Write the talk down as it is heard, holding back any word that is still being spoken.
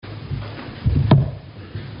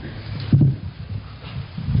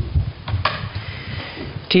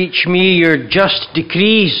Teach me your just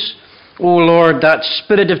decrees, O Lord, that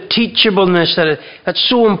spirit of teachableness that's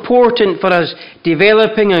so important for us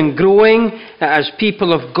developing and growing as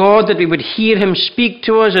people of God, that we would hear him speak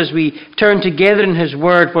to us as we turn together in his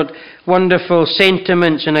word. What wonderful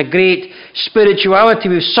sentiments and a great spirituality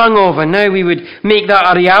we've sung of, and now we would make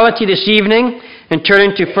that a reality this evening and turn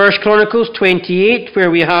into 1 Chronicles 28,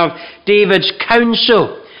 where we have David's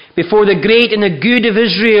counsel before the great and the good of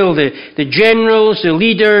Israel, the generals, the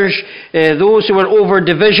leaders, those who were over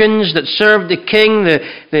divisions that served the king,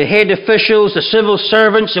 the head officials, the civil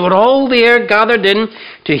servants. They were all there gathered in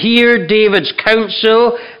to hear David's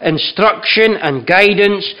counsel, instruction and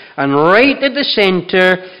guidance. And right at the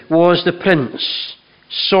centre was the prince,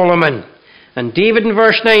 Solomon. And David in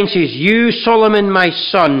verse 9 says, "You, Solomon, my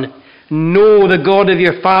son, know the God of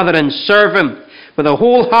your father and serve him with a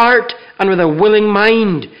whole heart and with a willing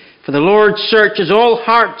mind. For the Lord searches all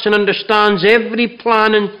hearts and understands every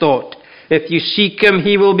plan and thought. If you seek him,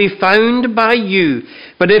 he will be found by you.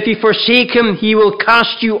 But if you forsake him, he will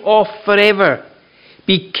cast you off forever.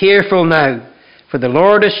 Be careful now, for the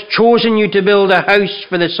Lord has chosen you to build a house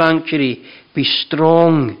for the sanctuary. Be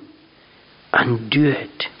strong and do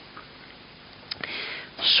it."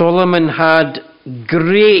 Solomon had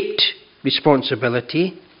great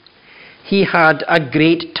responsibility. He had a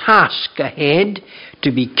great task ahead,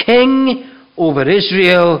 to be king over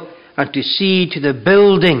Israel and to see to the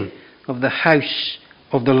building of the house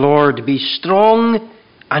of the Lord. Be strong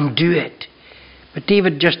and do it. But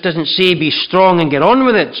David just doesn't say be strong and get on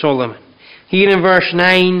with it, Solomon. Here in verse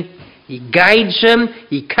 9, he guides him,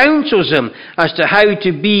 he counsels him as to how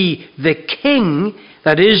to be the king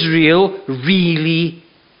that Israel really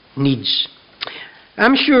needs.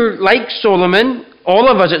 I'm sure, like Solomon, all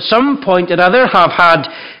of us at some point or other have had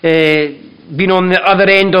been on the other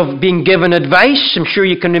end of being given advice. I'm sure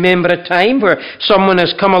you can remember a time where someone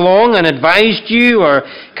has come along and advised you or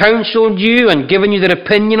counselled you and given you their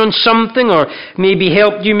opinion on something, or maybe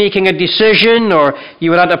helped you making a decision, or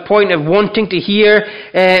you were at a point of wanting to hear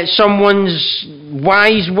someone's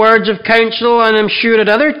wise words of counsel. And I'm sure at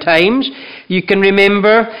other times you can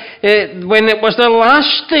remember when it was the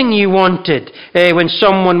last thing you wanted, when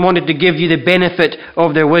someone wanted to give you the benefit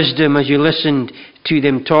of their wisdom as you listened to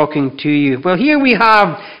them talking to you. Well, here we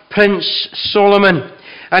have Prince Solomon,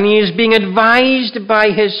 and he is being advised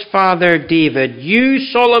by his father David. "You,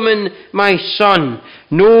 Solomon, my son,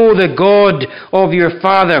 know the God of your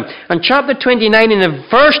father." And chapter 29 in the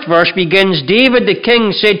first verse begins, "David the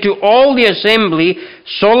king said to all the assembly,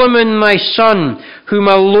 Solomon, my son, whom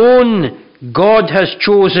alone God has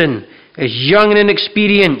chosen, is young and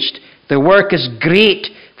inexperienced. The work is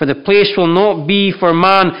great, for the place will not be for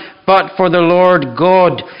man, but for the Lord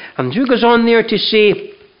God." And he goes on there to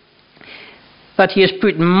say that he has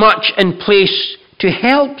put much in place to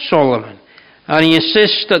help Solomon. And he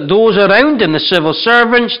insists that those around him, the civil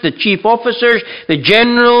servants, the chief officers, the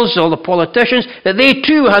generals, all the politicians, that they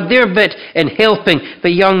too had their bit in helping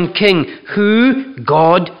the young king who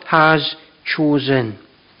God has chosen.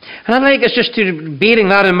 And I'd like us just to, bearing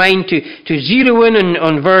that in mind, to zero in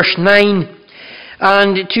on verse 9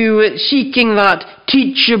 and to seeking that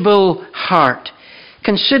teachable heart.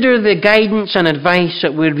 Consider the guidance and advice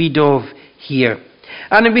that we read of here.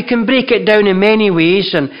 And we can break it down in many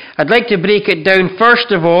ways, and I'd like to break it down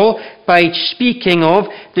first of all by speaking of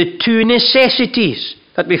the two necessities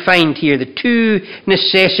that we find here, the two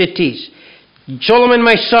necessities. "Solomon,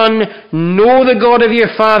 my son, know the God of your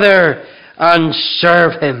father and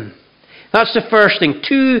serve him." That's the first thing.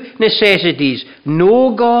 Two necessities.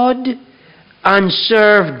 Know God and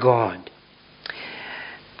serve God.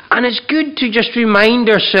 And it's good to just remind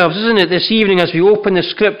ourselves, isn't it, this evening as we open the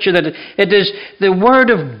Scripture, that it is the Word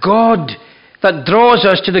of God that draws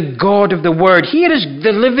us to the God of the Word. Here is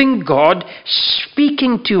the living God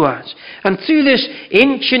speaking to us. And through this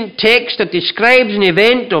ancient text that describes an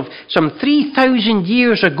event of some 3,000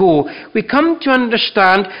 years ago, we come to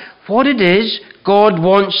understand what it is God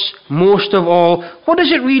wants most of all. What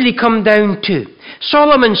does it really come down to?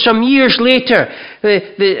 Solomon, some years later,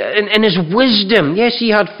 in his wisdom, yes, he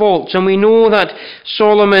had faults, and we know that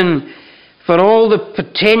Solomon, for all the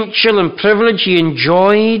potential and privilege he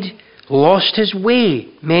enjoyed, lost his way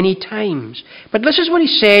many times. But this is what he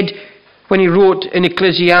said when he wrote in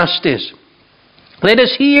Ecclesiastes. "Let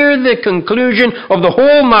us hear the conclusion of the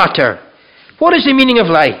whole matter. What is the meaning of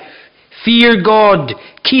life? Fear God,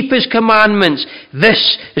 keep his commandments.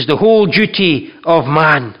 This is the whole duty of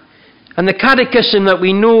man." And the catechism that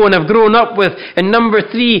we know and have grown up with in number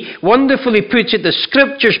 3 wonderfully puts it, the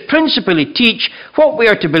Scriptures principally teach what we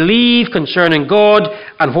are to believe concerning God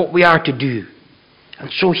and what we are to do.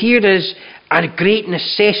 And so here is a great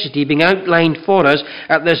necessity being outlined for us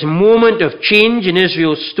at this moment of change in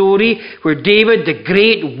Israel's story, where David, the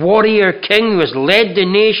great warrior king who has led the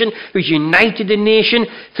nation, who's united the nation,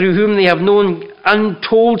 through whom they have known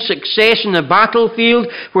untold success in the battlefield,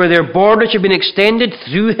 where their borders have been extended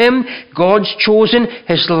through him, God's chosen,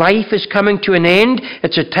 his life is coming to an end.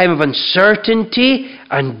 It's a time of uncertainty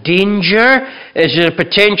and danger. Is there a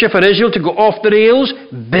potential for Israel to go off the rails?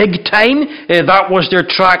 Big time. That was their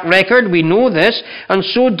track record. We know this. And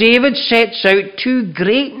so David sets out two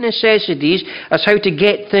great necessities as how to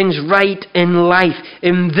get things right in life,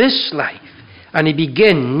 in this life. And he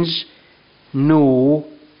begins, know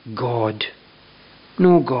God.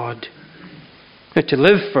 Know God. Now, to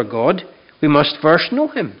live for God, we must first know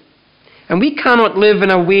him. And we cannot live in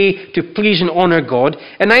a way to please and honour God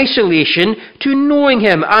in isolation to knowing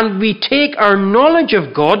him. And we take our knowledge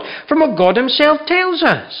of God from what God himself tells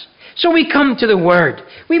us. So we come to the Word.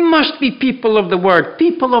 We must be people of the Word,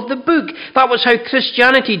 people of the book. That was how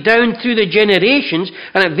Christianity down through the generations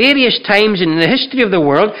and at various times in the history of the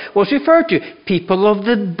world was referred to. People of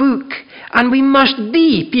the book. And we must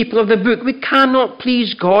be people of the book. We cannot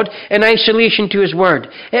please God in isolation to his Word.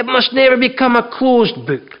 It must never become a closed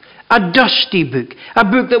book. A dusty book, a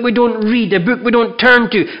book that we don't read, a book we don't turn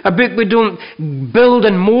to, a book we don't build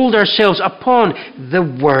and mould ourselves upon, the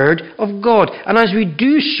Word of God. And as we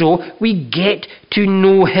do so, we get to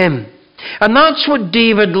know him. And that's what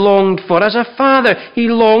David longed for as a father. He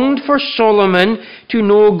longed for Solomon to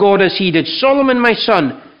know God as he did. Solomon, my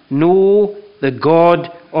son, know the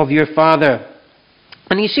God of your father.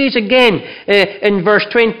 And he says again in verse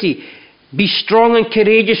 20, be strong and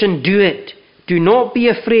courageous and do it. Do not be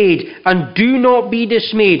afraid and do not be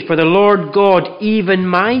dismayed, for the Lord God, even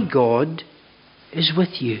my God, is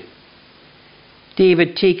with you.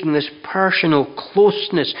 David taking this personal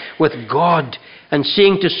closeness with God and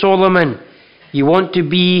saying to Solomon, you want to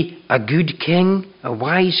be a good king, a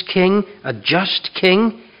wise king, a just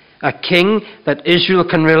king, a king that Israel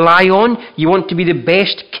can rely on? You want to be the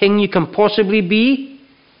best king you can possibly be?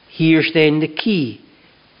 Here's then the key.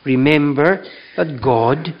 Remember that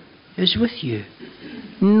God is with you.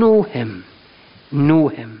 Know him. Know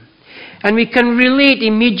him. And we can relate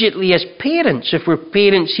immediately as parents, if we're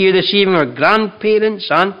parents here this evening, or grandparents,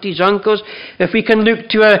 aunties, uncles. If we can look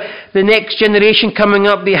to the next generation coming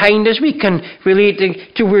up behind us, we can relate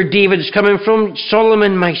to where David is coming from.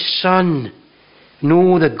 Solomon, my son,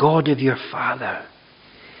 know the God of your father.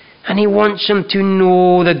 And he wants him to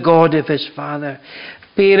know the God of his father.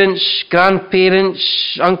 Parents,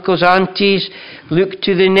 grandparents, uncles, aunties, look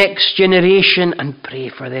to the next generation and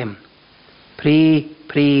pray for them. Pray,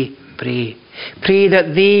 pray, pray. Pray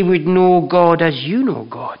that they would know God as you know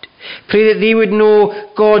God. Pray that they would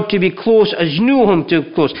know God to be close as you know him to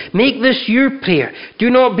be close. Make this your prayer. Do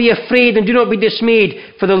not be afraid and do not be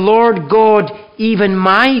dismayed, for the Lord God, even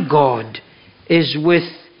my God, is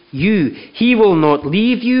with you. He will not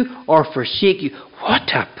leave you or forsake you. What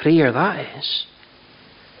a prayer that is.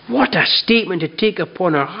 What a statement to take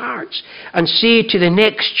upon our hearts and say to the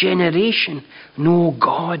next generation, know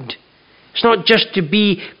God. It's not just to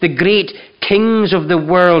be the great kings of the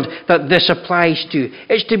world that this applies to.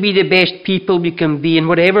 It's to be the best people we can be in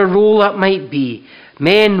whatever role that might be.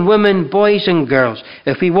 Men, women, boys and girls.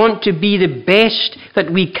 If we want to be the best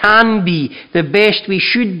that we can be, the best we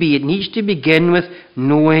should be, it needs to begin with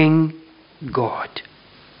knowing God.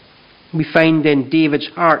 We find then David's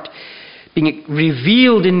heart being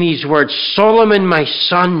revealed in these words, Solomon, my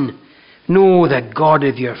son, know the God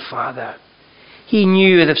of your father. He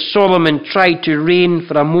knew that if Solomon tried to reign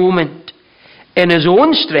for a moment in his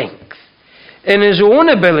own strength, in his own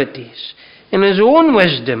abilities, in his own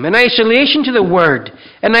wisdom, in isolation to the Word,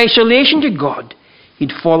 in isolation to God,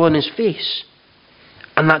 he'd fall on his face.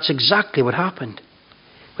 And that's exactly what happened.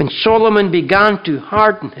 When Solomon began to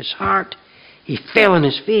harden his heart, he fell on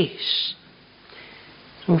his face.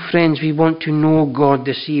 So friends, we want to know God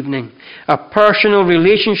this evening. A personal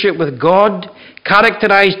relationship with God,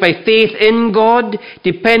 characterized by faith in God,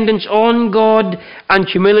 dependence on God, and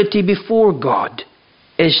humility before God,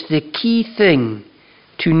 is the key thing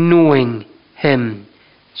to knowing him.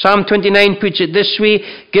 Psalm 29 puts it this way,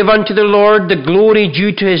 give unto the Lord the glory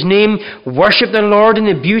due to his name. Worship the Lord in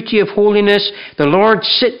the beauty of holiness. The Lord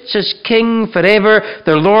sits as king forever.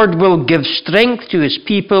 The Lord will give strength to his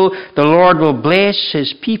people. The Lord will bless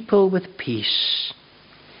his people with peace.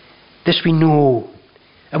 This we know.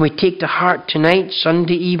 And we take to heart tonight,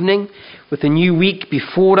 Sunday evening, with the new week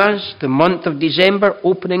before us, the month of December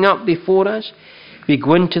opening up before us. We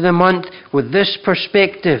go into the month with this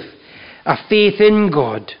perspective. A faith in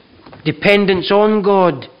God, dependence on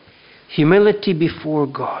God, humility before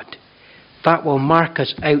God. That will mark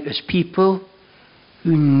us out as people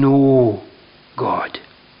who know God.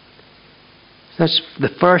 That's the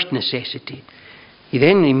first necessity. He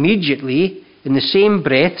then immediately, in the same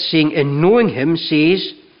breath, saying, in knowing him,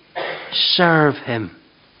 says, serve him.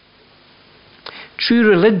 True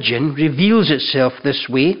religion reveals itself this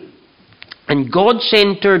way in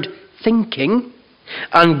God-centered thinking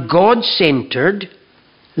and God-centered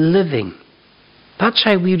living. That's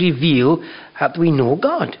how we reveal that we know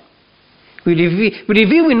God. We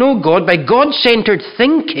reveal we know God by God-centered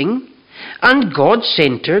thinking and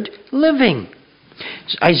God-centered living.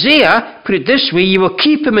 Isaiah put it this way, you will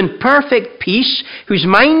keep him in perfect peace, whose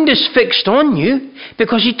mind is fixed on you,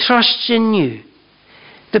 because he trusts in you.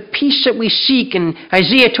 The peace that we seek in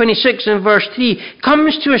Isaiah 26 and verse 3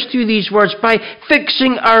 comes to us through these words by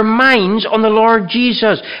fixing our minds on the Lord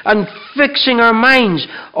Jesus and fixing our minds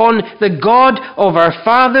on the God of our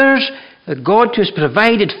fathers, the God who has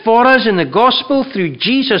provided for us in the gospel through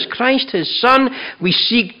Jesus Christ, his Son. We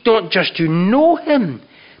seek not just to know him,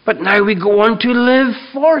 but now we go on to live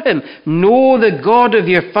for him. Know the God of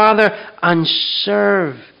your Father and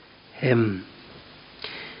serve him.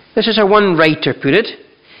 This is how one writer put it.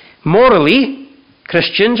 Morally,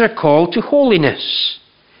 Christians are called to holiness.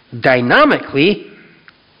 Dynamically,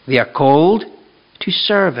 they are called to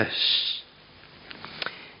service.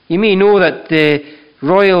 You may know that the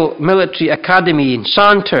Royal Military Academy in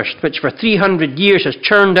Sandhurst, which for 300 years has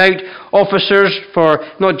churned out officers for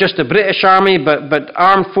not just the British Army, but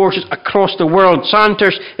armed forces across the world.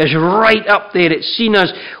 Sandhurst is right up there. It's seen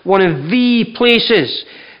as one of the places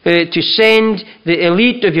to send the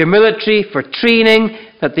elite of your military for training,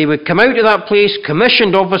 that they would come out of that place,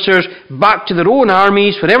 commissioned officers, back to their own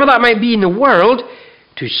armies, wherever that might be in the world,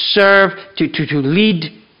 to serve, to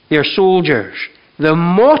lead their soldiers. The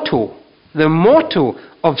motto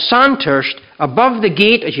of Sandhurst above the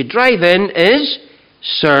gate as you drive in is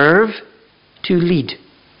serve to lead.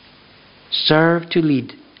 Serve to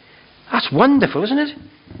lead. That's wonderful, isn't it?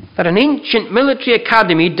 That an ancient military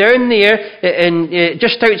academy down there in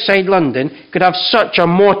just outside London could have such a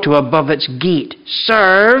motto above its gate.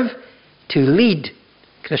 Serve to lead.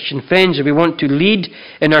 Christian friends, if we want to lead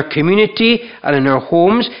in our community and in our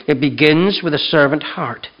homes, it begins with a servant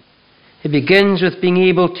heart. It begins with being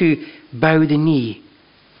able to bow the knee.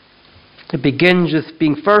 It begins with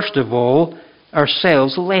being, first of all,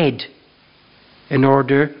 ourselves led in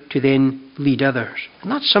order to then lead others.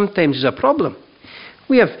 And that sometimes is a problem.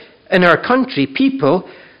 We have in our country people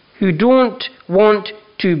who don't want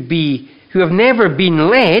to be, who have never been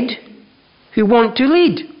led, who want to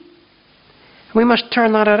lead. We must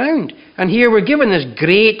turn that around. And here we're given this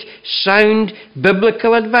great, sound,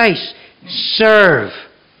 biblical advice. Serve.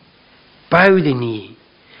 Bow the knee.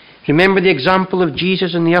 Remember the example of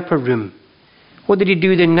Jesus in the upper room. What did he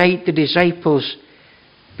do the night the disciples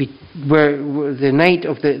were the night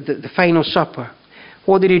of the final supper?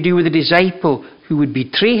 What did he do with the disciple who would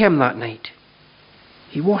betray him that night?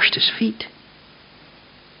 He washed his feet.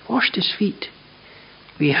 Washed his feet.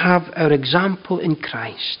 We have our example in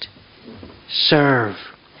Christ. Serve.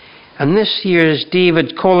 And this here is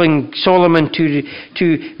David calling Solomon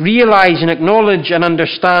to realize and acknowledge and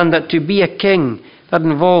understand that to be a king, that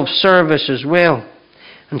involves service as well.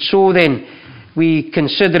 And so then, we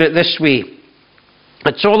consider it this way.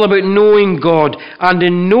 It's all about knowing God, and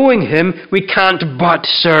in knowing him, we can't but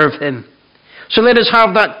serve him. So let us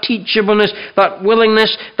have that teachableness, that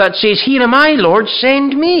willingness that says, here am I, Lord,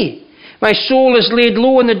 send me. My soul is laid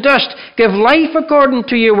low in the dust. Give life according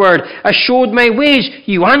to your word. I showed my ways.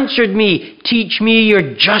 You answered me. Teach me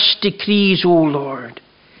your just decrees, O Lord.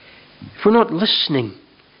 If we're not listening,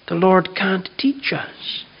 the Lord can't teach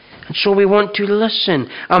us. And so we want to listen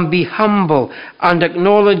and be humble and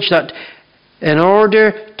acknowledge that in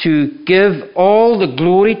order to give all the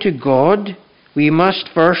glory to God, we must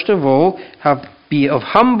first of all be of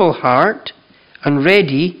humble heart and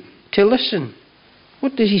ready to listen.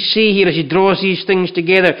 What does he say here as he draws these things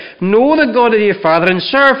together? Know the God of your Father and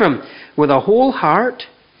serve him with a whole heart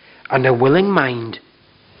and a willing mind.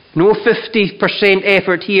 No 50%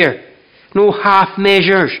 effort here. No half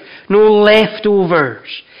measures. No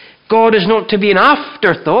leftovers. God is not to be an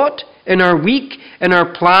afterthought in our week, in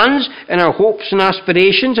our plans, in our hopes and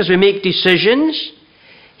aspirations as we make decisions.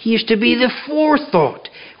 He is to be the forethought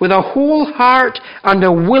with a whole heart and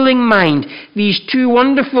a willing mind. These two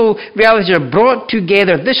wonderful realities are brought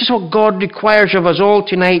together. This is what God requires of us all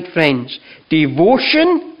tonight, friends.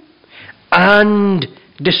 Devotion and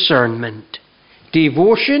discernment.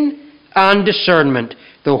 Devotion and discernment.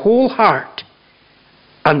 The whole heart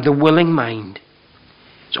and the willing mind.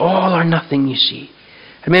 It's all or nothing, you see.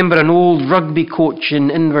 I remember an old rugby coach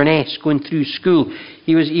in Inverness going through school.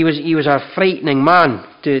 He was a frightening man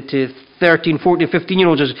to 13, 14,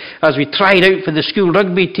 15-year-olds as we tried out for the school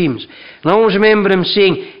rugby teams. And I always remember him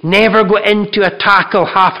saying, never go into a tackle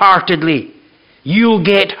half-heartedly. You'll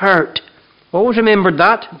get hurt. I always remembered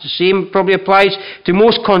that. The same probably applies to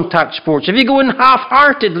most contact sports. If you go in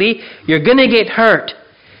half-heartedly, you're going to get hurt.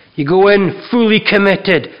 You go in fully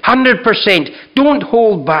committed, 100%. Don't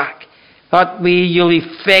hold back. That way you'll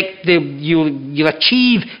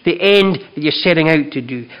achieve the end that you're setting out to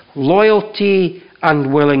do. Loyalty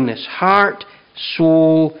and willingness. Heart,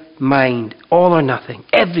 soul, mind. All or nothing.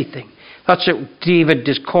 Everything. That's what David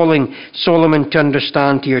is calling Solomon to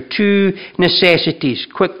understand here. Two necessities.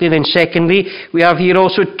 Quickly then, secondly, we have here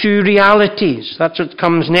also two realities. That's what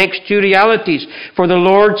comes next. Two realities. For the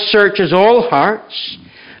Lord searches all hearts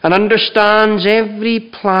and understands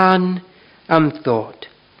every plan and thought.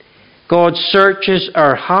 God searches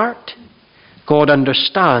our heart. God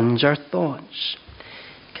understands our thoughts.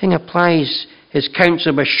 King applies his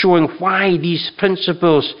counsel by showing why these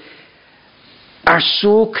principles are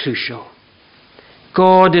so crucial.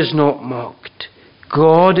 God is not mocked.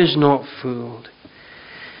 God is not fooled.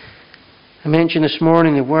 I mentioned this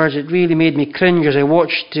morning the words, it really made me cringe as I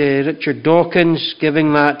watched Richard Dawkins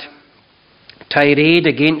giving that tirade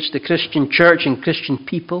against the Christian church and Christian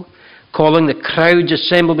people, calling the crowds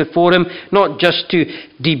assembled before him not just to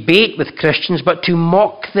debate with Christians, but to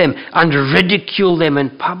mock them and ridicule them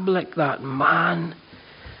in public. That man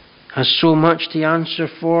has so much to answer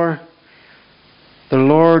for. The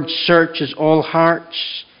Lord searches all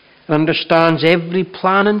hearts and understands every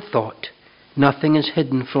plan and thought. Nothing is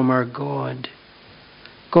hidden from our God.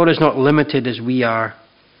 God is not limited as we are.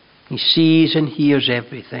 He sees and hears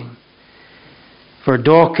everything. For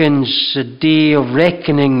Dawkins, a day of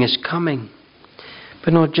reckoning is coming.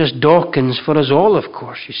 But not just Dawkins, for us all, of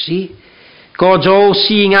course, you see. God's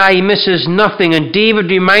all-seeing eye misses nothing, and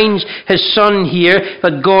David reminds his son here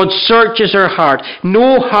that God searches our heart.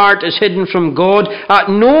 No heart is hidden from God. At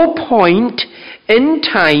no point in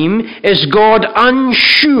time is God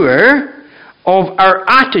unsure of our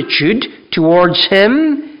attitude towards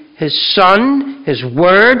Him, His Son, His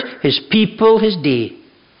Word, His people, His day.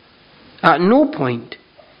 At no point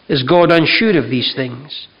is God unsure of these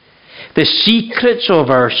things. The secrets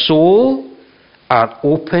of our soul are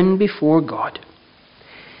open before God.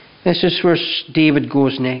 This is where David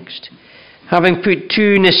goes next. Having put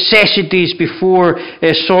two necessities before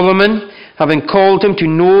Solomon, having called him to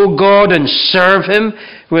know God and serve Him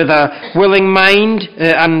with a willing mind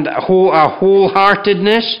and a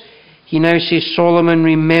wholeheartedness, he now says, Solomon,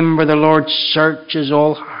 remember the Lord searches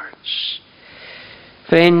all hearts.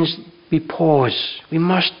 Friends, we pause. We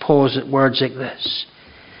must pause at words like this.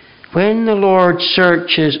 When the Lord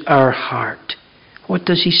searches our heart, what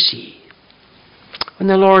does He see? When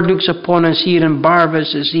the Lord looks upon us here in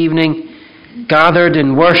Barvas this evening, gathered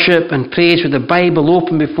in worship and praise with the Bible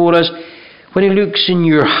open before us, when He looks in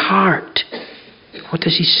your heart, what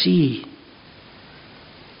does He see?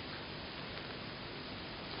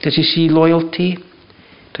 Does He see loyalty?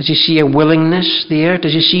 Does He see a willingness there?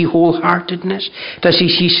 Does He see wholeheartedness? Does He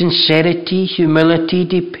see sincerity, humility,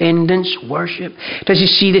 dependence, worship? Does He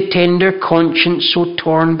see the tender conscience so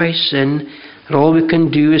torn by sin that all we can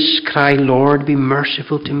do is cry, Lord, be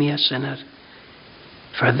merciful to me, a sinner?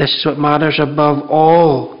 For this is what matters above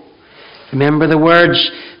all. Remember the words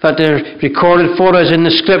that are recorded for us in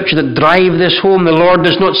the Scripture that drive this home. The Lord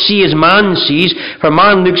does not see as man sees, for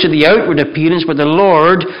man looks at the outward appearance, but the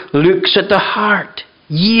Lord looks at the heart.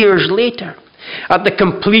 Years later, at the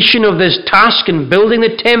completion of this task in building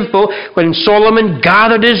the temple, when Solomon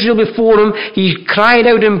gathered Israel before him, he cried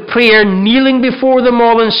out in prayer, kneeling before them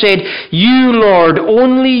all, and said, You, Lord,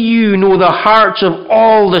 only You know the hearts of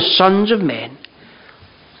all the sons of men.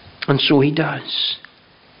 And so He does.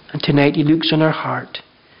 And tonight He looks on our heart,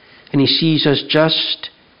 and He sees us just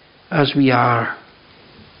as we are.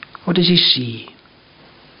 What does He see?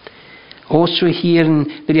 Also here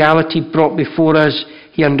in the reality brought before us,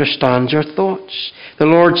 He understands our thoughts. The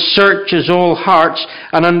Lord searches all hearts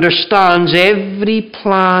and understands every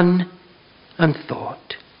plan and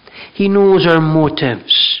thought. He knows our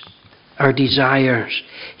motives, our desires.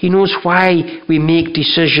 He knows why we make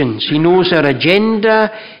decisions. He knows our agenda.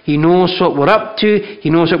 He knows what we're up to. He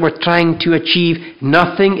knows what we're trying to achieve.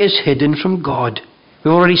 Nothing is hidden from God. We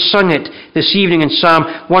already sung it this evening in Psalm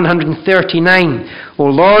 139. O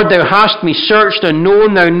Lord, Thou hast me searched and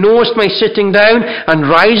known. Thou knowest my sitting down and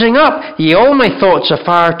rising up. Yea, all my thoughts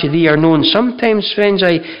afar to Thee are known. Sometimes, friends,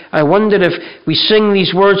 I wonder if we sing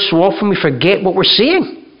these words so often we forget what we're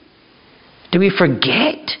saying. Do we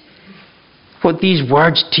forget? what these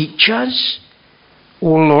words teach us? O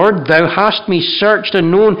Lord, thou hast me searched and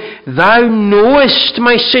known. Thou knowest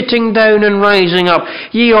my sitting down and rising up.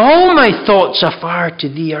 Yea, all my thoughts afar to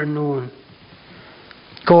thee are known.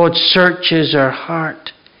 God searches our heart.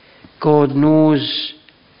 God knows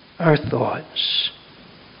our thoughts.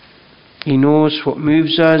 He knows what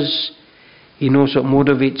moves us. He knows what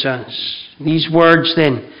motivates us. These words,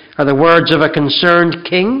 then, are the words of a concerned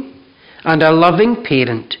king and a loving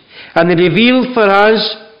parent. And they reveal for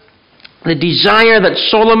us the desire that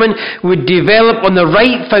Solomon would develop on the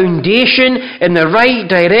right foundation, in the right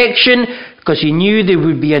direction, because he knew there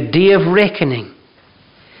would be a day of reckoning.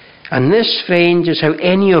 And this, friends, is how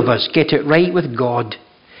any of us get it right with God,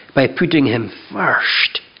 by putting him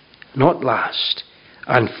first, not last,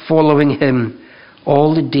 and following him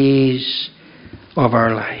all the days of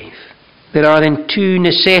our life. There are then two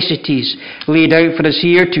necessities laid out for us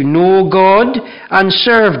here: to know God and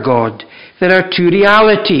serve God. There are two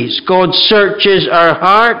realities. God searches our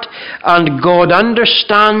heart and God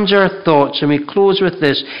understands our thoughts. And we close with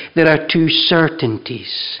this. There are two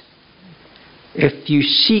certainties. If you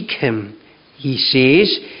seek him, he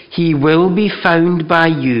says, he will be found by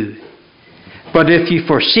you. But if you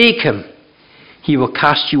forsake him, he will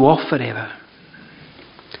cast you off forever.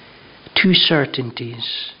 Two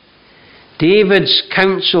certainties. David's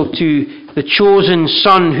counsel to the chosen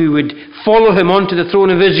son who would follow him onto the throne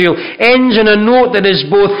of Israel ends in a note that is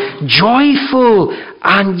both joyful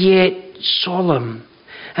and yet solemn.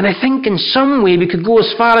 And I think in some way we could go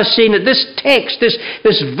as far as saying that this text, this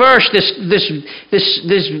verse,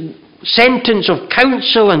 this sentence of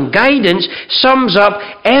counsel and guidance sums up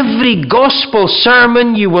every gospel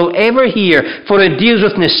sermon you will ever hear, for it deals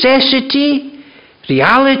with necessity,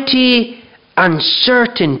 reality, and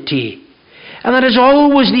certainty. And that is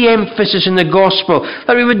always the emphasis in the gospel,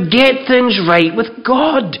 that we would get things right with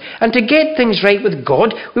God. And to get things right with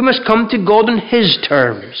God, we must come to God on his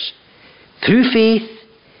terms, through faith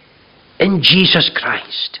in Jesus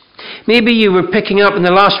Christ. Maybe you were picking up in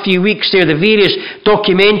the last few weeks there the various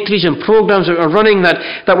documentaries and programs that were running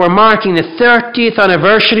that were marking the 30th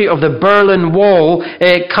anniversary of the Berlin Wall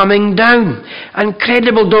coming down.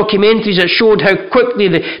 Incredible documentaries that showed how quickly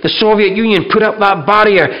the Soviet Union put up that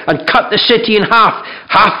barrier and cut the city in half.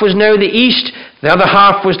 Half was now the east, the other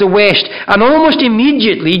half was the west. And almost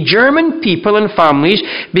immediately, German people and families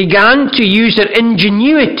began to use their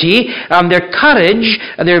ingenuity and their courage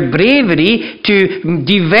and their bravery to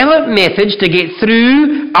develop methods to get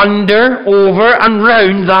through, under, over and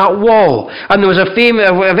round that wall. And there was a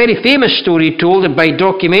very famous story told by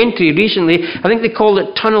documentary recently. I think they called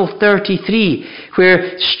it Tunnel 33,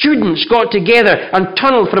 where students got together and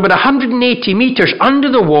tunneled for about 180 metres under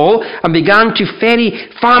the wall and began to ferry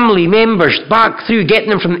family members back through, getting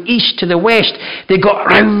them from the east to the west. They got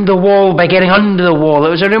round the wall by getting under the wall. It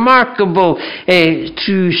was a remarkable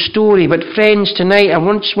true story. But friends, tonight I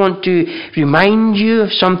just want to remind you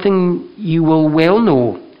of something you will well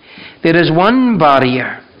know. There is one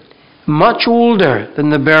barrier, much older than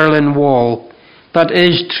the Berlin Wall, that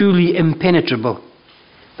is truly impenetrable,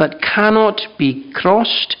 that cannot be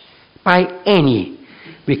crossed by any.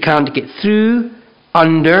 We can't get through,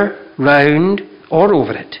 under, round, or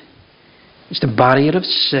over it. It's the barrier of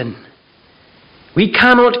sin. We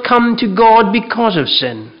cannot come to God because of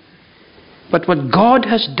sin. But what God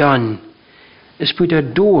has done is put a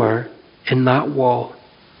door in that wall.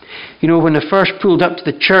 You know, when I first pulled up to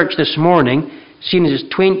the church this morning, seeing as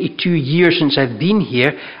it's 22 years since I've been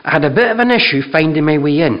here, I had a bit of an issue finding my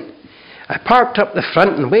way in. I parked up the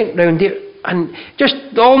front and went round there, and just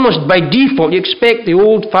almost by default you expect the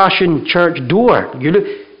old-fashioned church door. You look,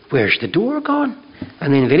 where's the door gone?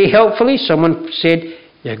 And then very helpfully someone said,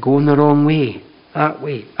 you're going the wrong way. That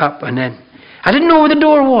way, up and in. I didn't know where the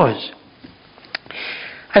door was.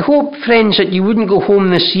 I hope, friends, that you wouldn't go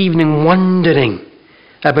home this evening wondering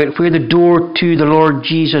about where the door to the Lord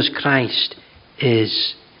Jesus Christ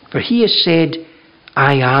is. For he has said,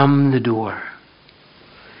 I am the door.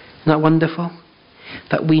 Isn't that wonderful?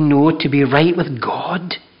 That we know to be right with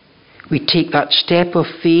God, we take that step of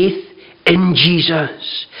faith in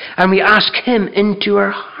Jesus, and we ask him into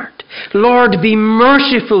our heart. Lord, be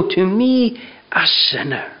merciful to me, a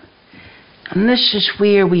sinner. And this is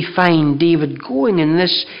where we find David going in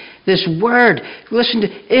this word. Listen to,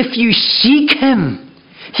 if you seek him,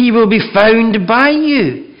 he will be found by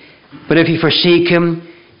you. But if you forsake him,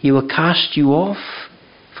 he will cast you off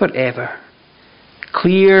forever.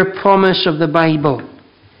 Clear promise of the Bible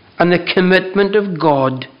and the commitment of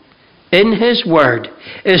God in his word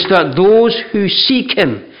is that those who seek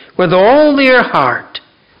him with all their heart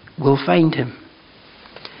will find him.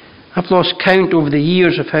 I've lost count over the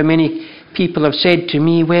years of how many people have said to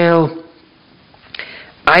me, well,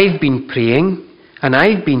 I've been praying, and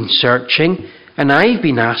I've been searching, and I've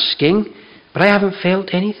been asking, but I haven't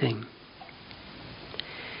felt anything.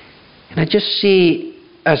 And I just say,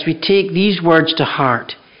 as we take these words to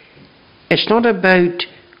heart, it's not about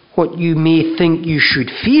what you may think you should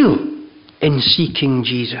feel in seeking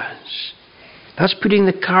Jesus. That's putting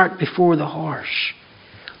the cart before the horse.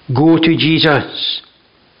 Go to Jesus.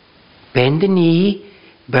 Bend the knee,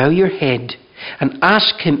 bow your head, and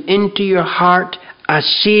ask Him into your heart as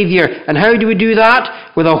Saviour. And how do we do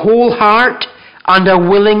that? With a whole heart and a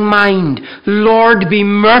willing mind. Lord, be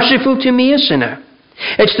merciful to me, a sinner.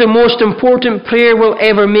 It's the most important prayer we'll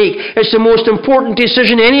ever make. It's the most important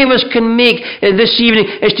decision any of us can make this evening,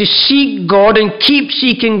 is to seek God and keep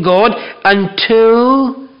seeking God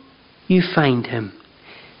until you find Him.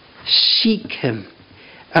 Seek Him,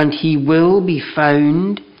 and He will be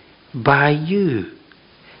found by you.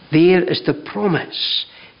 There is the promise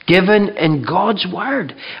given in God's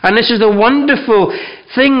Word. And this is the wonderful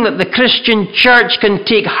thing that the Christian church can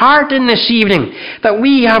take heart in this evening, that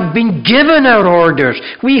we have been given our orders.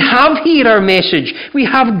 We have here our message. We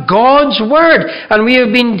have God's Word, and we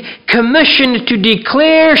have been commissioned to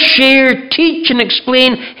declare, share, teach and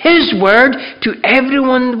explain His Word to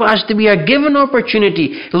everyone as we are given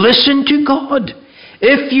opportunity. Listen to God.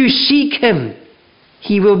 If you seek Him,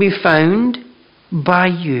 He will be found by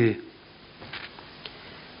you.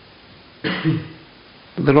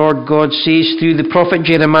 The Lord God says through the prophet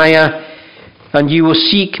Jeremiah, and you will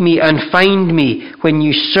seek me and find me when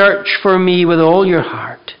you search for me with all your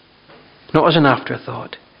heart. Not as an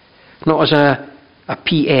afterthought, not as a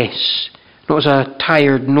PS, not as a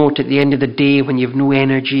tired note at the end of the day when you have no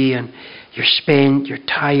energy and you're spent, you're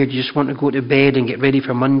tired, you just want to go to bed and get ready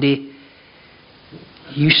for Monday.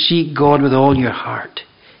 You seek God with all your heart.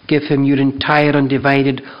 Give Him your entire,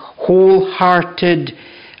 undivided, wholehearted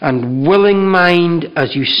and willing mind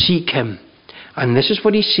as you seek Him. And this is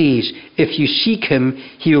what He says: if you seek Him,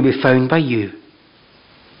 He will be found by you.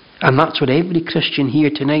 And that's what every Christian here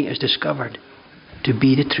tonight has discovered to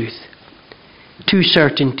be the truth. Two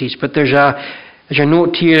certainties, but there's a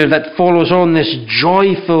note here that follows on this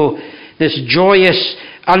joyous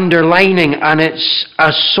underlining, and it's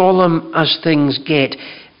as solemn as things get.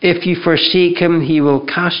 If you forsake Him, He will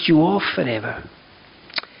cast you off forever.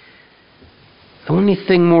 The only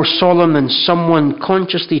thing more solemn than someone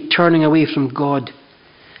consciously turning away from God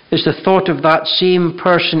is the thought of that same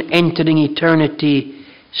person entering eternity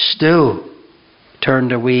still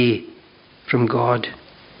turned away from God,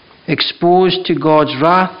 exposed to God's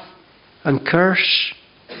wrath and curse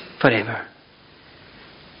forever.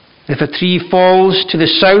 If a tree falls to the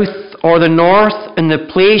south or the north, in the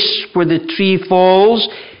place where the tree falls,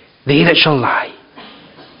 there it shall lie.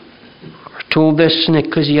 We're told this in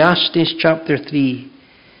Ecclesiastes chapter 3.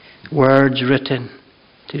 Words written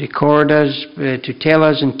to record us, to tell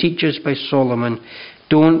us and teach us by Solomon.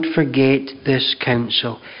 Don't forget this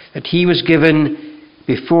counsel that he was given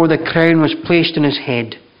before the crown was placed on his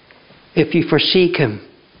head. If you forsake Him,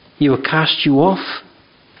 He will cast you off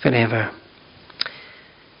forever.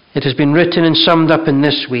 It has been written and summed up in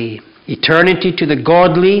this way: eternity to the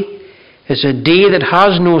godly is a day that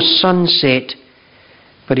has no sunset,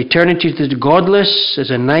 but eternity to the godless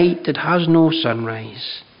is a night that has no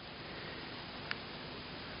sunrise.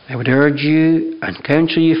 I would urge you and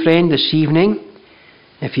counsel you, friend, this evening,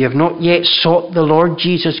 if you have not yet sought the Lord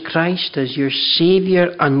Jesus Christ as your Saviour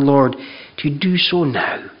and Lord, to do so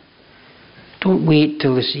now. Don't wait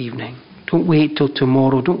till this evening. Don't wait till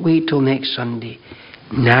tomorrow. Don't wait till next Sunday.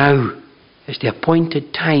 Now is the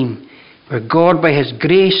appointed time where God, by His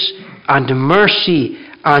grace and mercy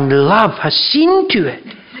and love, has seen to it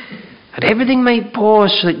that everything might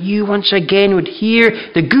pause, so that you once again would hear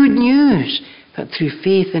the good news that through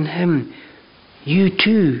faith in Him, you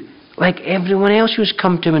too, like everyone else who has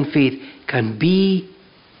come to Him in faith, can be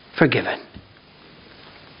forgiven.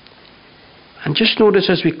 And just notice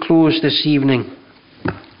as we close this evening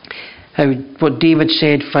what David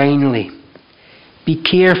said finally. Be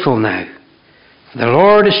careful now. The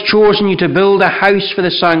Lord has chosen you to build a house for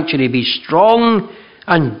the sanctuary. Be strong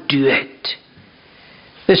and do it.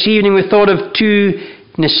 This evening we thought of two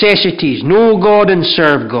necessities: know God and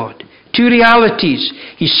serve God. Two realities: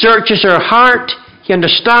 He searches our heart, He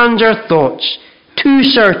understands our thoughts. Two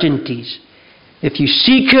certainties: if you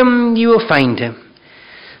seek Him, you will find Him.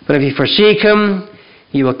 But if you forsake Him,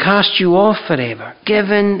 He will cast you off forever.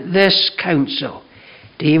 Given this counsel,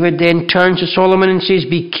 David then turns to Solomon and says,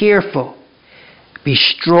 be careful, be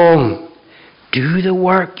strong, do the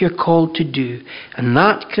work you're called to do. And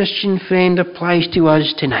that, Christian friend, applies to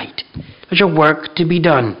us tonight. There's a work to be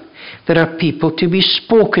done. There are people to be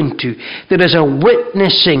spoken to. There is a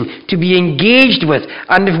witnessing to be engaged with.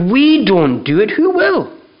 And if we don't do it, who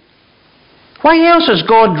will? Why else has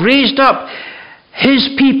God raised up His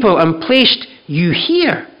people and placed you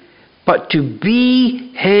here but to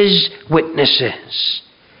be His witnesses?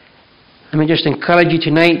 Let me just encourage you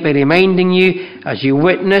tonight by reminding you, as you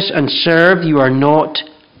witness and serve, you are not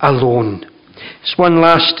alone. Just one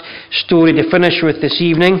last story to finish with this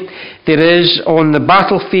evening. There is on the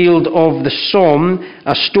battlefield of the Somme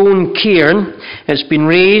a stone cairn. It's been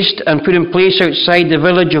raised and put in place outside the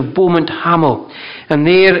village of Beaumont Hamel. And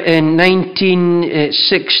there in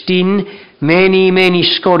 1916, many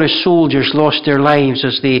Scottish soldiers lost their lives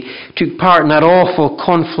as they took part in that awful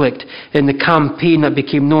conflict in the campaign that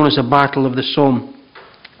became known as the Battle of the Somme.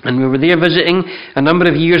 And we were there visiting a number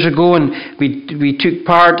of years ago, and we took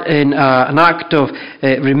part in an act of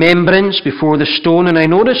remembrance before the stone. And I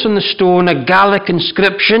noticed on the stone a Gaelic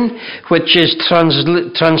inscription, which is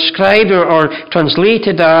transcribed or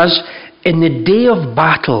translated as, "In the day of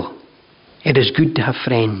battle, it is good to have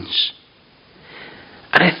friends."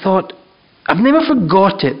 And I thought, I've never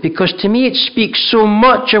forgot it, because to me it speaks so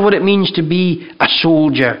much of what it means to be a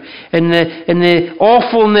soldier. In the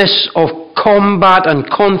awfulness of combat and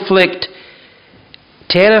conflict,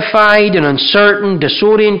 terrified and uncertain,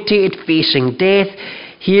 disorientated, facing death,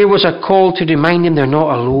 here was a call to remind them they're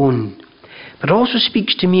not alone. But it also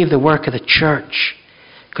speaks to me of the work of the church.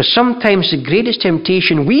 Because sometimes the greatest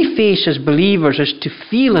temptation we face as believers is to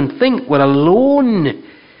feel and think we're alone.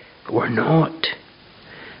 But we're not.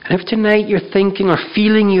 And if tonight you're thinking or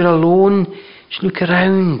feeling you're alone, just look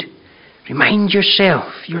around. Remind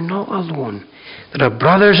yourself you're not alone. There are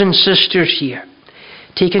brothers and sisters here.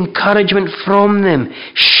 Take encouragement from them.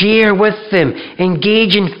 Share with them.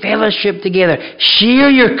 Engage in fellowship together. Share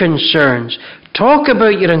your concerns. Talk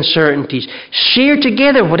about your uncertainties. Share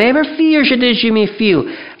together whatever fears it is you may feel.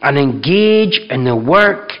 And engage in the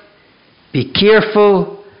work. Be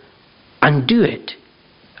careful and do it.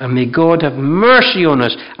 And may God have mercy on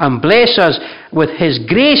us and bless us with His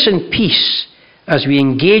grace and peace as we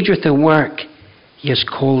engage with the work He has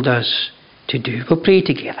called us to do. We'll pray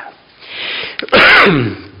together.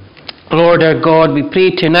 Lord our God, we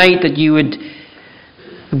pray tonight that you would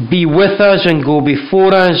be with us and go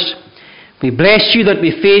before us. We bless you that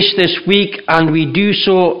we face this week, and we do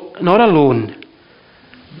so not alone,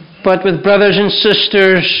 but with brothers and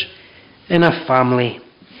sisters in a family.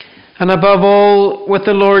 And above all, with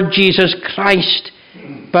the Lord Jesus Christ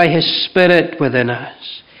by His Spirit within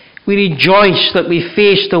us. We rejoice that we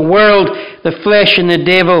face the world, the flesh and the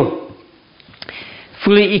devil,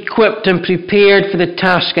 fully equipped and prepared for the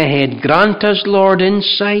task ahead. Grant us, Lord,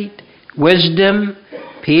 insight, wisdom,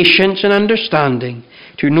 patience and understanding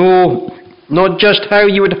to know not just how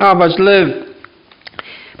you would have us live,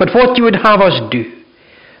 but what you would have us do.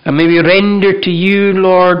 And may we render to you,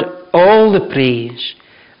 Lord, all the praise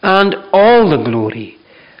and all the glory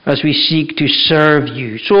as we seek to serve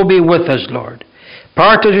you. So be with us, Lord.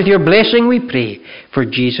 Part us with your blessing, we pray, for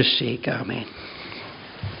Jesus' sake. Amen.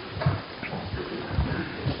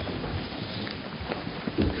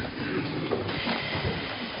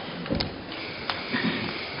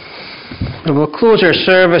 And we'll close our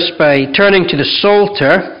service by turning to the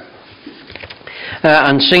Psalter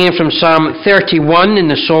and singing from Psalm 31 in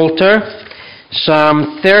the Psalter.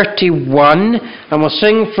 Psalm 31, and we'll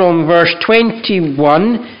sing from verse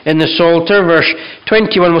 21 in the Psalter. Verse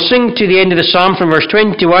 21, we'll sing to the end of the Psalm from verse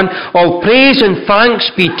 21. All praise and thanks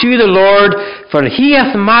be to the Lord, for He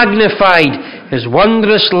hath magnified His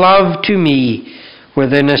wondrous love to me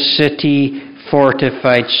within a city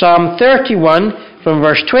fortified. Psalm 31, from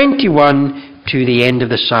verse 21 to the end of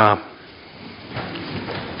the Psalm.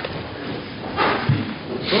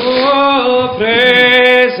 Oh,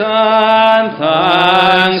 praise and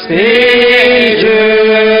thanks be to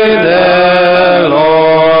the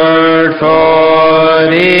Lord, for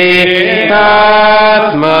He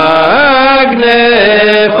hath magnified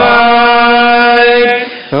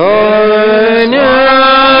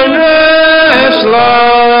wondrous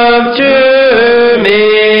love to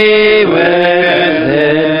me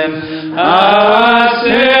within a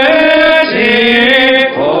city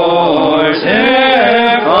fortified.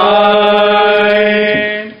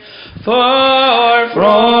 For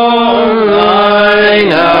from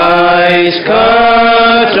thine eyes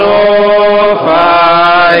cut off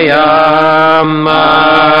I am,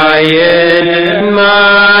 in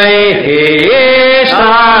my haste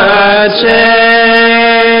had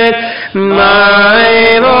said,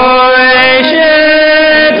 my voice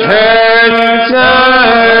it heard,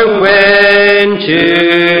 thou went to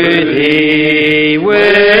thee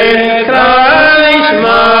with Christ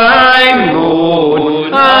my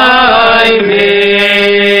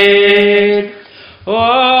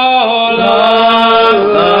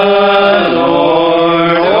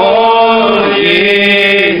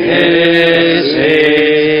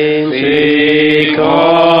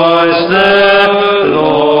 'cause the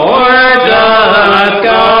Lord doth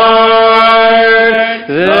guard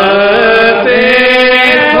the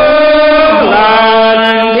faithful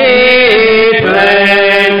land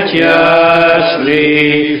plenteously,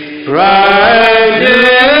 bright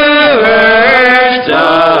doers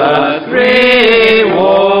doth reward.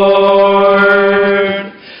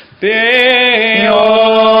 Be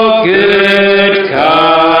of good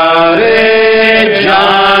courage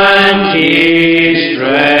and keep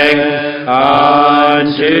strength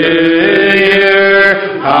unto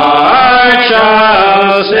your heart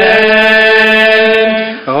shall send.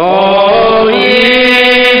 All ye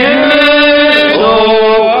whose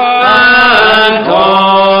hope and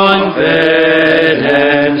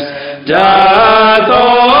confidence doth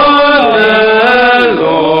on the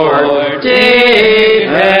Lord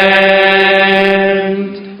depend.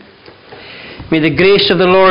 May the grace of the Lord